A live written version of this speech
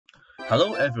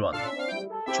Hello everyone!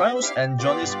 Trials and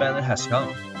Johnny's banner has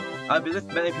come. I believe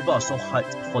many people are so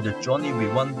hyped for the Johnny we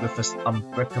won with his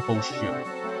unbreakable shield.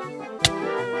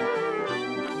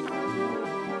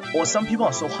 Or some people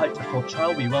are so hyped for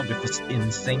Trial we won with his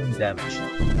insane damage.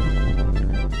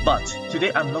 But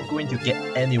today I'm not going to get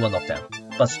any one of them,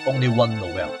 but only one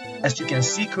Noelle. As you can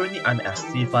see, currently I'm at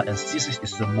C5 and C6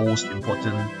 is the most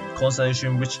important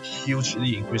constellation which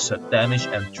hugely increases her damage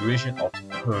and duration of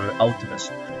her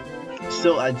ultimates.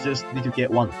 So I just need to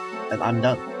get one and I'm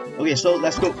done. Okay, so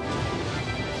let's go.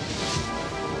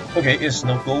 Okay, it's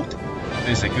no gold.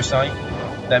 It's a good sign.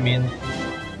 That means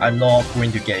I'm not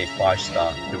going to get a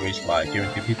 5-star to raise my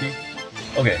guaranteed PP.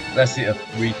 Okay, let's see if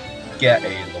we get a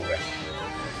Noelle.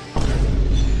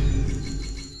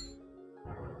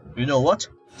 You know what?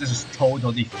 This is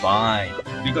totally fine,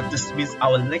 because this means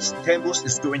our next 10 boost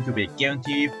is going to be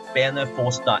guaranteed banner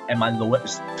 4-star and my Noelle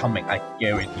is coming, I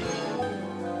guarantee.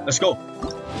 Let's go!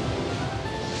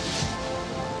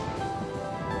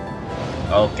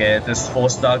 Okay, this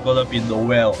 4-star gonna be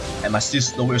Noelle, and my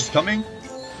 6th Noelle is coming,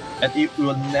 and it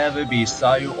will never be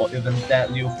Sayu or even that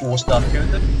new 4-star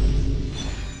character.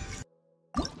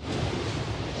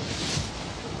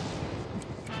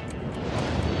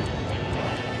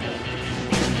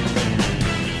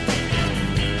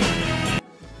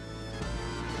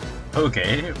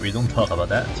 Okay, we don't talk about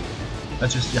that.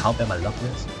 Let's just see how bad my luck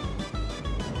is.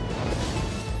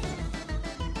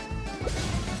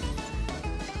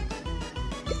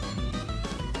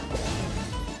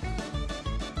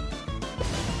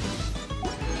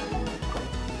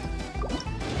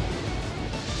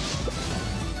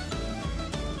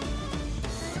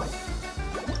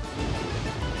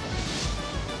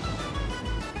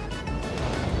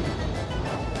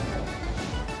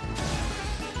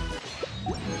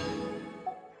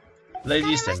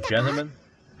 Ladies and gentlemen,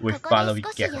 we finally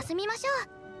get her.